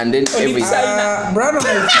macho, lipstick. and then everything. Brandon,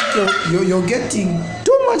 I think you're getting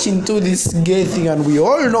too much into this gay thing, and we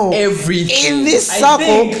all know Everything. in this I circle,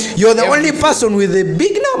 think you're the only everything. person with a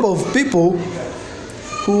big number of people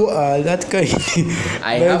who are that kind.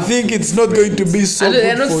 I think it's not going to be so And good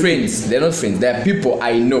they're not for you. friends. They're not friends. There are people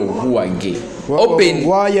I know who are gay. Why-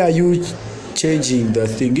 Why are you changing the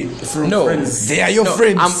thing? From No. friends. They are your No,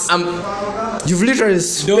 friends. I'm You've literally Don't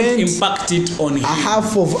spent impact it on him. a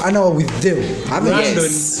half of an hour with them. Haven't you? Brandon.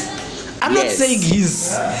 Yes. I'm not Yes. saying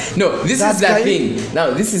he's. No, this That is the guy? thing.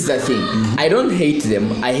 Now, this is the thing. I don't hate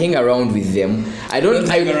them. I hang around with them. I don't. Don't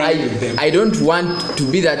hang around with them. I don't want to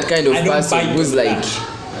be that kind of I don't person bite who's on like,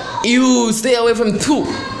 that. you stay away from two.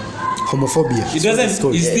 Homophobia. It That's what it's doesn't.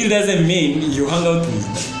 called. It still doesn't mean you hang out with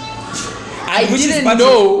them. I Which is didn't Patrick-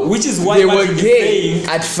 know which is why they were Patrick is gay saying-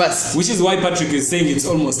 at first. Which is why Patrick is saying it's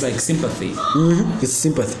almost like sympathy. It's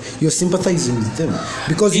sympathy. You're sympathizing with them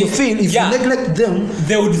because you feel if yeah. you neglect them,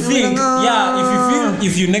 They would think,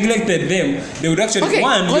 if you neglected them, they would actually Okay,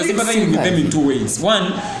 one, call you're it sympathizing with them sympathy. in 2 ways.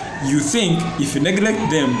 One, you think if you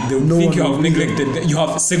neglect them, they would No think you one have will. neglected them, you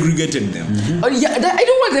have segregated them. Oh, yeah, I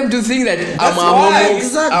don't want them to think that I'm a why, homo.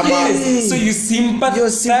 exactly. I'm a- Yes. So you sympathize You're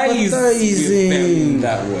with sympathizing. them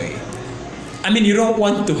that way. I mean, you don't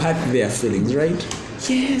want to hurt their feelings, right?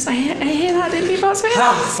 Yes, I hate hurting people's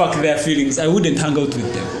feelings. Fuck their feelings. I wouldn't hang out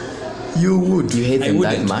with them. you would. You hate I them that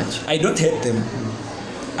wouldn't. much? I don't hate them.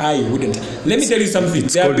 I wouldn't. Let me tell you something.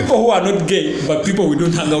 There are people who are not gay, but people we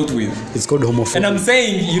don't hang out with. It's called homophobia. And I'm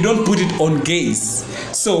saying you don't put it on gays.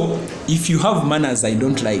 So if you have manners I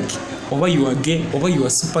don't like, or you are gay, or you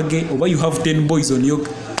are super gay, or you have 10 boys on your,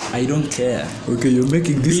 I don't care. Okay, you're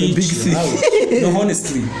making this a big Bitch, thing. out. No,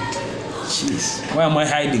 honestly. Jeez. Why am I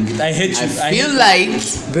hiding it? I hate you. I feel hate like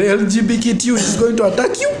The LGBTQ is going to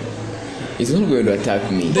attack you. it's not going to attack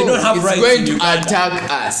me. They don't have it's rights going in to Uganda. attack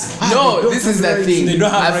us. they No, don't this have is the rights. thing. They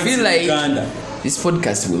don't have I rights feel in like Uganda. this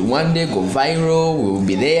podcast will one day go viral. We will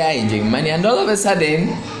be there enjoying money, and all of a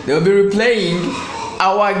sudden they will be replaying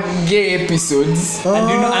our gay episodes. And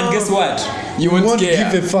you know, and guess what? You won't won't care.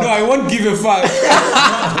 give a fuck. No, I won't give a fuck.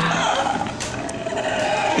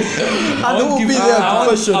 And who will be there to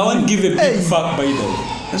question I won't you? give a big Hey. fuck by the way.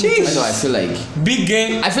 I know. I feel like Big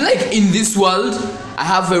gay. I feel like in this world I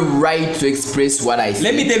have a right to express what I think.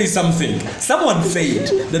 Let me tell you something. Someone said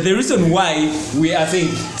that the reason why we are saying,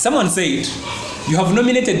 someone said, you have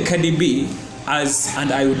nominated Cardi B as,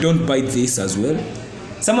 and I don't bite this as well.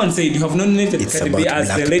 Someone said you have nominated It's Cardi B about as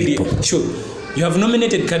the black lady. people. Sure. You have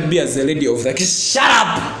nominated Cardi B as the lady of the. Shut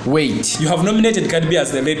up! Wait. You have nominated Cardi B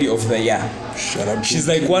as the lady of the year. Shut up. She's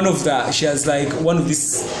like one of the. She has like one of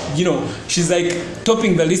these. You know, she's like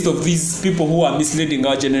topping the list of these people who are misleading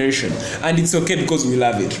our generation, and it's okay because we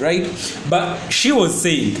love it, right? But she was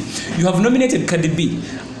saying, you have nominated Cardi B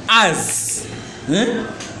as the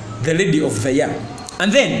lady of the year, and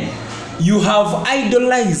then you have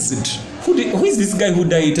idolized. Who is this guy who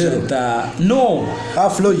died? No.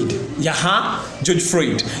 Floyd. George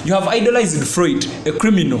Floyd. You have idolized Floyd, a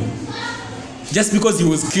criminal, just because he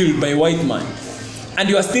was killed by a white man. And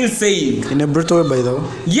you are still saying, In a brutal way, by the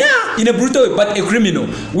way. yeah, in a brutal way, but a criminal,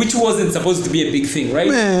 which wasn't supposed to be a big thing, right?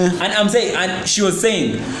 Meh. And I'm saying, and she was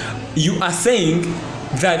saying, you are saying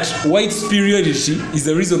that white superiority is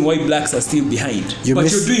the reason why blacks are still behind.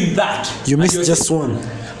 But you're doing that. You And missed you're- just one.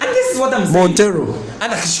 And this is what I'm saying. Montero.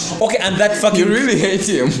 And okay, and that fucking. You really hate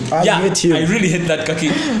him. I yeah, hate him. I really hate that kaki.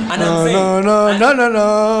 And I'm No, saying, no, no, and- no, no,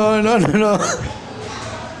 no, no, no, no.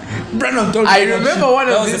 Brandon told me I that remember one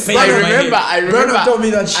That of was this. the pain in my head. I remember. Brandon told me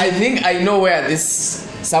that shit. I think I know where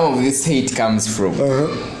some of this hate comes from.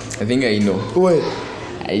 I think I know. Wait,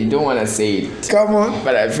 I don't want to say it, come on.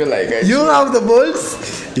 but I feel like You have the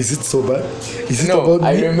balls? Is it so bad? Is it No, about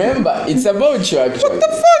I me? remember. It's about you actually.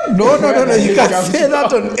 No. You can't say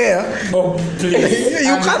that on air. Oh, please.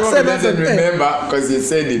 You can't say that doesn't on air. remember because you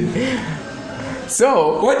said it.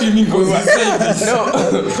 So What do you mean? we were, saying this? no,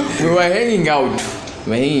 we were hanging out.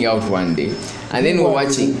 We were hanging out one day, and then we were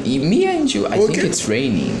watching. Me and you. I think Okay. it's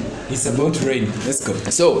raining. It's about rain. Let's go.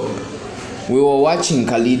 So we were watching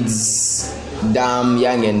Khalid's Damn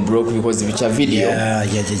Young and Broke because it's a video. Yeah.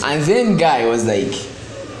 And then guy was like,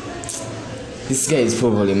 this guy is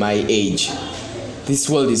probably my age. This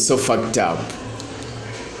world is so fucked up.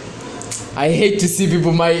 I hate to see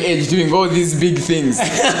people my age doing all these big things.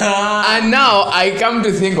 And now I come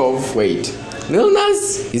to think of, wait, Lil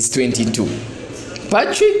Nas is 22.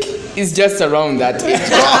 Patrick is just around that age.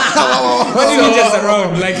 What do you mean just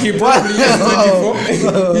around? Like he probably is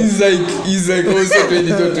 24. he's like also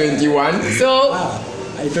 22, 21. So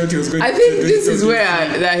I thought he was going I to think say this is 22.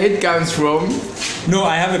 where the hate comes from. No,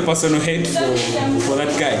 I have a personal hate for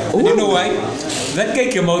that guy. Do you know why? That guy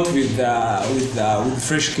came out with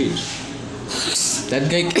Fresh Kid. That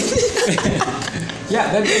guy. Yeah,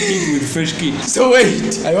 that guy came with Fresh Kid. So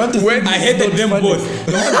wait, I want to When- I hated them both.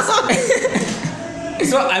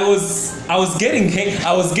 So I was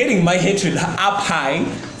getting my hatred up high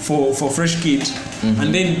for Fresh Kid,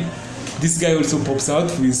 and then this guy also pops out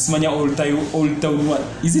with Smanya Old Town what?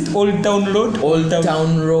 Is it Old Town Road? Old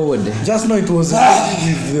Town Road. Just know it was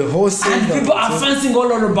with the horse. And people are fancying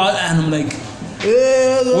all over about, and I'm like,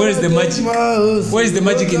 where's the magic? Where's the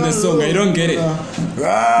magic in the song? I don't get it.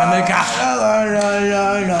 I'm like,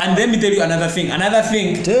 And let me tell you another thing.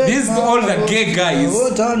 This is to all the gay guys.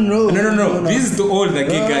 No. This is to all the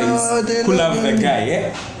gay guys who love the guy,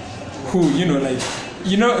 yeah? Who,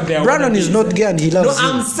 they are. Brandon is not gay and he No, loves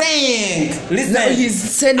I'm him. saying, listen. No, he's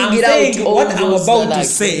sending I'm it saying out all what I'm those about that to are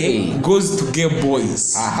say gay. goes to gay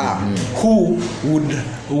boys who would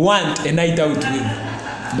want a night out with.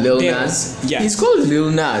 Lil Them. Nas. Yeah. He's called Lil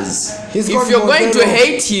Nas. He's If called you're going to Montero.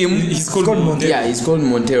 hate him, He's called called Montero. yeah, he's called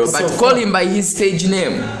Montero. But So- call him by his stage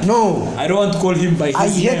name. No, I don't want to call him by his I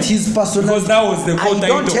name. hate his personality. Because that was the I co-title.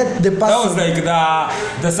 don't hate the That was person. like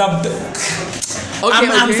the sub. Okay,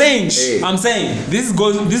 I'm saying, Hey. I'm saying this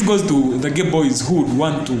goes to the gay boys who would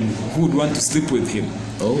want to sleep with him.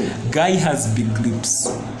 Oh. Guy has big lips.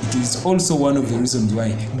 It is also one of the reasons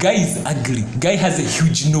why. Guy is ugly. Guy has a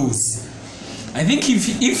huge nose. I think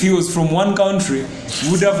if he was from one country,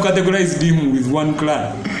 we would have categorized him with one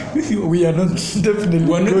clan. we are not definitely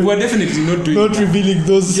We're definitely not doing not that. revealing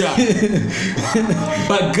those. Yeah.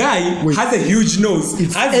 But guy has a huge nose.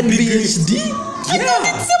 It's has big NBHD. lips.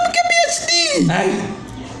 Yeah.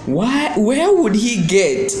 Why? Where would he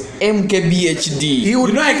get MKBHD? He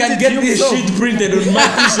would I can get this himself. shit printed on my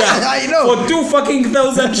t-shirt I know. for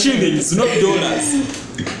 2,000 shillings, not dollars.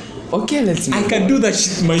 Okay, let's move I can on. do that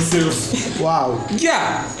shit myself. Wow.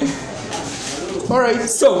 Yeah. All right.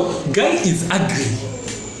 So, guy is ugly.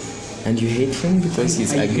 And you hate him because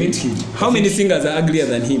he's I ugly? hate him. How many singers are uglier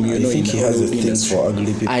than him? I think he has a thing for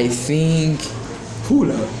ugly people. I think Who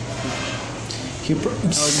love? He pro- I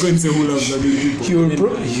was going to say who loves ugly people. he will, And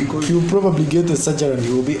pro- then he will probably get a surgery and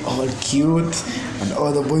he will be all cute and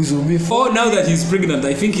all the boys will be Oh, now that he's pregnant,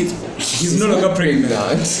 I think he's no longer pregnant.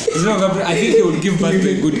 He's no longer I think he will give birth to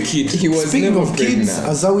a good kid. he was Speaking never of kids,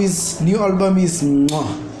 pregnant. Azawi's new album is mwah.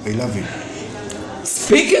 I love it.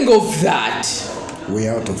 Speaking of that, Way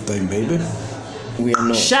out of time, baby. we are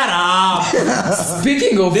not. Shut up!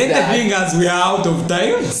 Speaking of Then the that, thing as we are out of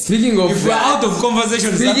time. speaking of If we're that, out of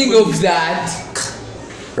conversation, speaking of that,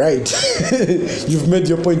 Right. You've made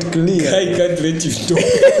your point clear. I can't let you talk.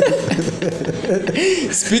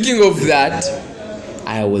 speaking of that,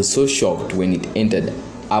 I was so shocked when it entered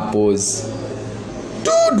Apple's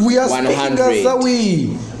Dude, we are speaking 100.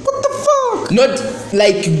 Azawi. What the fuck? not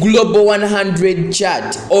like global 100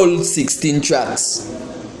 chart, all 16 tracks.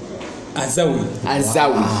 Azawi.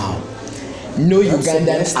 Azawi. No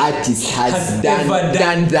Ugandan artist has Has done ever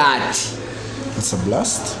done that. It's a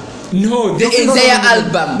blast. No, The this is entire no.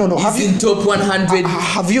 album No, have is in top 100.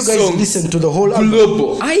 Have you guys songs. listened to the whole album?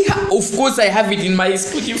 Global. Of course, I have it in my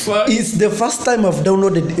Spotify. It's the first time I've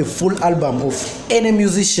downloaded a full album of any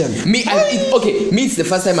musician. Me, it's the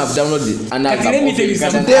first time I've downloaded an album. let me of tell a you Ugandan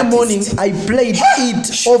something. Today artist. morning, I played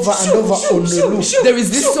it over and over on the loop. There is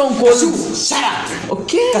this song called. Shut up.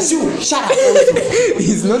 Okay. Shut up.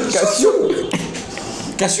 He's not Cashew.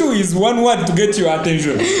 Cashew is one word to get your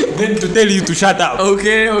attention, then to tell you to shut up.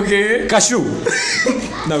 Okay. Cashew.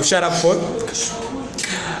 Now shut up for.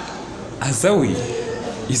 Azawi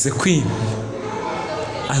is a queen.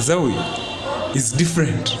 Azawi is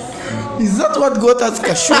different. Is that what got us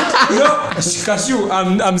cashew? No, Cashew,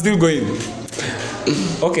 I'm still going.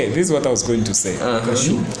 Okay, this is what I was going to say.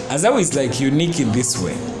 Cashew. Azawi is like unique in this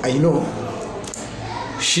way. I know.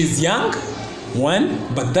 She's young,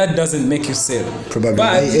 one, but that doesn't make you sell. Probably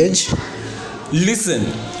but my age. Listen,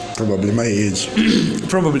 Probably my age.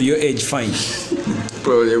 probably your age, fine.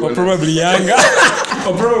 Probably. Or probably younger.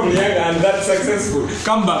 Or probably younger and that's successful.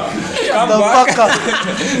 Come back. Come the back. fuck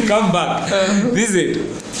up. Come back. This is it.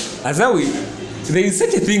 Azawi, there is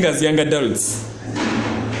such a thing as young adults.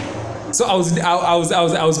 So I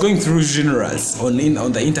was going through genres on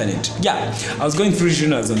the internet. Yeah, I was going through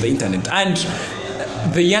genres on the internet, and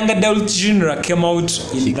the young adult genre came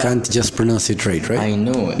out. You can't just pronounce it right? I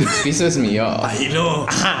know. It pisses me off. I know.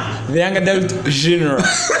 The young adult genre.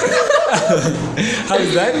 How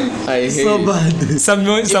is that? I hate So it. bad. Some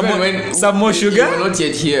more We sugar. were not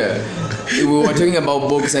yet here. We were talking about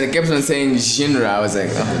books and it kept on saying genre. I was like,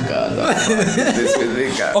 oh god. This will be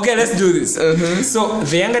God. Okay, let's do this. So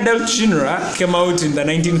the young adult genre came out in the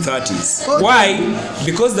 1930s. Why?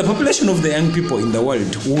 Because the population of the young people in the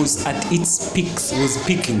world was at its peaks, was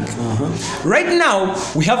peaking. Right now,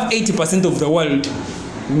 we have 80% of the world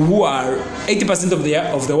who are 80%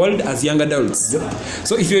 of the world as young adults.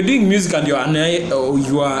 So if you're doing music and you are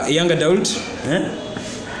a young adult,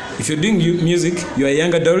 if you're doing music, you're a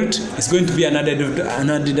young adult, it's going to be an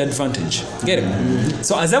added advantage. Get it?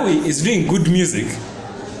 So Azawi is doing good music,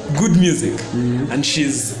 and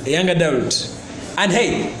she's a young adult. And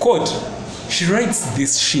hey, quote, she writes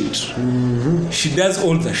this shit. She does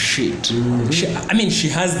all the shit. She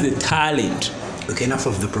has the talent. Okay, enough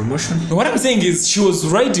of the promotion. What I'm saying is, she was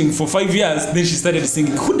writing for 5 years, then she started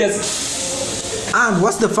singing. Who does? And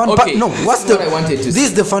what's the fun Okay, part? No, what's this is the? what I wanted to This say.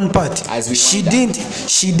 is the fun part. As we She wonder.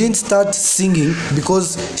 didn't start singing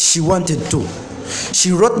because she wanted to.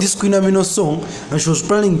 She wrote this Queen Amino song and she was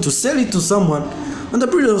planning to sell it to someone. And the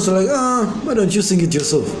producer was like, why don't you sing it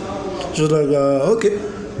yourself? She was like, okay.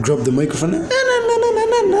 Drop the microphone.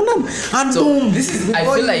 And So boom. this is. I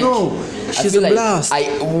Before feel you like. know, I she's feel a like blast.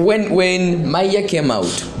 when Maya came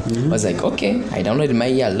out, I was like, okay. I downloaded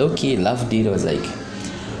Maya, low key, loved it. I was like,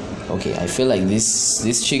 okay. I feel like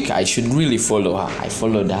this chick, I should really follow her. I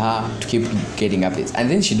followed her to keep getting updates, and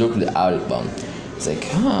then she dropped the album. It's like,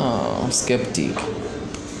 I'm skeptic.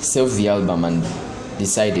 Saved the album and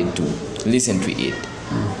decided to listen to it.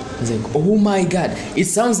 I was like, oh my god, it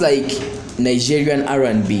sounds like Nigerian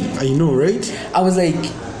R&B. I know, right? I was like,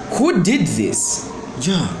 who did this?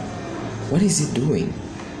 Yeah. What is he doing?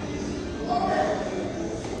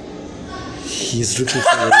 He's looking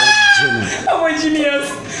for a right genre. I'm a genius.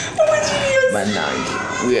 But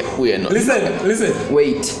now we are not. Listen.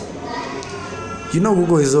 Wait. You know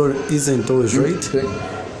Google isn't always right.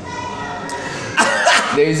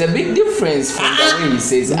 There is a big difference from the way he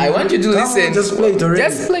says. I want you to Come on, listen. just play it already.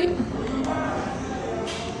 Just play.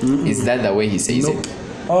 Is that the way he says Nope. it?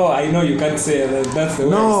 Oh, I know you can't say that. That's the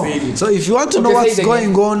way I No. say it. So if you want to know Okay, what's say it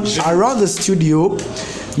going again. on around the studio,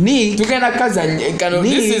 Nick, Tukena kaza,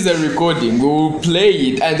 this is a recording. We will play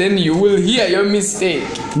it and then you will hear your mistake.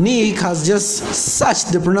 Nick has just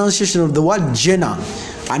searched the pronunciation of the word Jenna,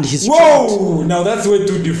 and he's Whoa! Now that's way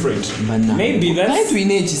too different. Mana. Maybe that's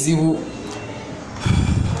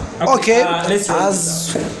Okay, let's write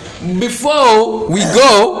as Before we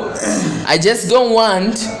go, I just don't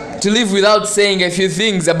want to live without saying a few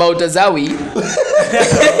things about Azawi.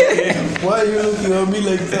 why are you looking at me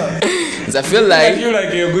like that? 'Cause I feel I like feel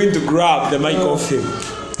like you're going to grab the mic off him.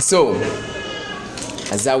 so.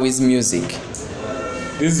 Azawi's music.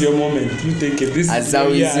 This is your moment. You take it. This is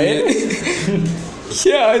Azawi's your year,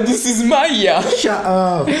 yeah, this is my year. Shut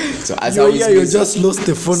up. So Yo, Azawi's yeah, you music just lost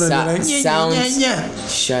the phone and you're like, sounds. yeah.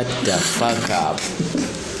 Shut the fuck up.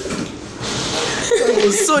 It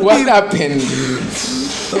was so What deep. happened?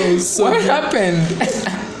 So What happened?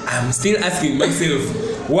 I'm still asking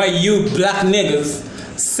myself why you black niggas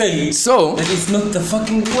say So- that it's not the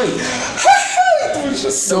fucking way.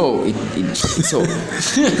 So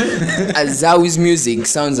Azawi's music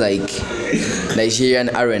sounds like Nigerian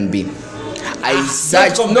R&B. I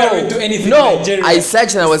searched compare it to anything no. Nigerian. I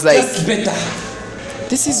searched and I was like, Just better.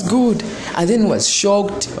 this is good, and then was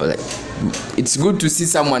shocked. I was like, it's good to see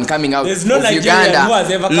someone coming out There's no of Nigerian Uganda, who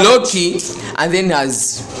has ever come low-key, and then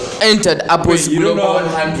has entered Apple's You don't Global know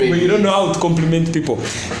how, 100. you don't know how to compliment people.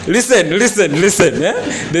 Listen.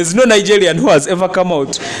 There's no Nigerian who has ever come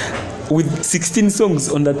out with 16 songs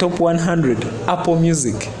on the top 100 Apple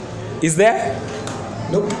Music. Is there?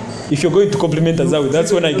 Nope. If you're going to compliment Azawi,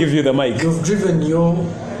 that's when I give you the mic. You've driven your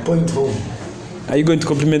point home. Are you going to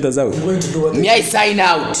compliment Azawi? You're going to do what May I sign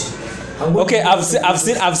out? Okay, I've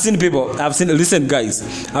seen people. Listen,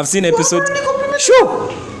 guys. I've seen episodes.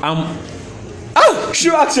 Sure.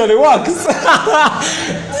 Sure actually works.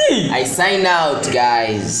 I sign out,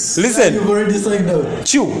 guys. Listen. You've already signed out.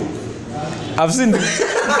 Sure. I've seen.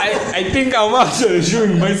 I think I'm actually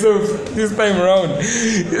showing myself this time around.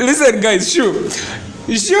 Listen, guys. Sure.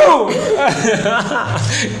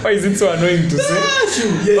 Why is it so annoying to say?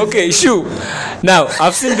 Yes. Okay, sure. Now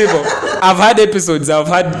I've seen people. I've had episodes. I've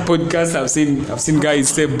had podcasts. I've seen guys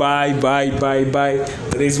say bye.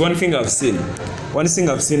 But there's one thing I've seen. One thing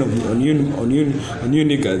I've seen on you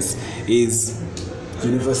niggas is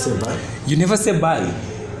You never say bye. you never say bye.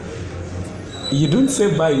 You don't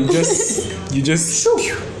say bye. You just You just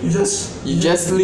You just leave.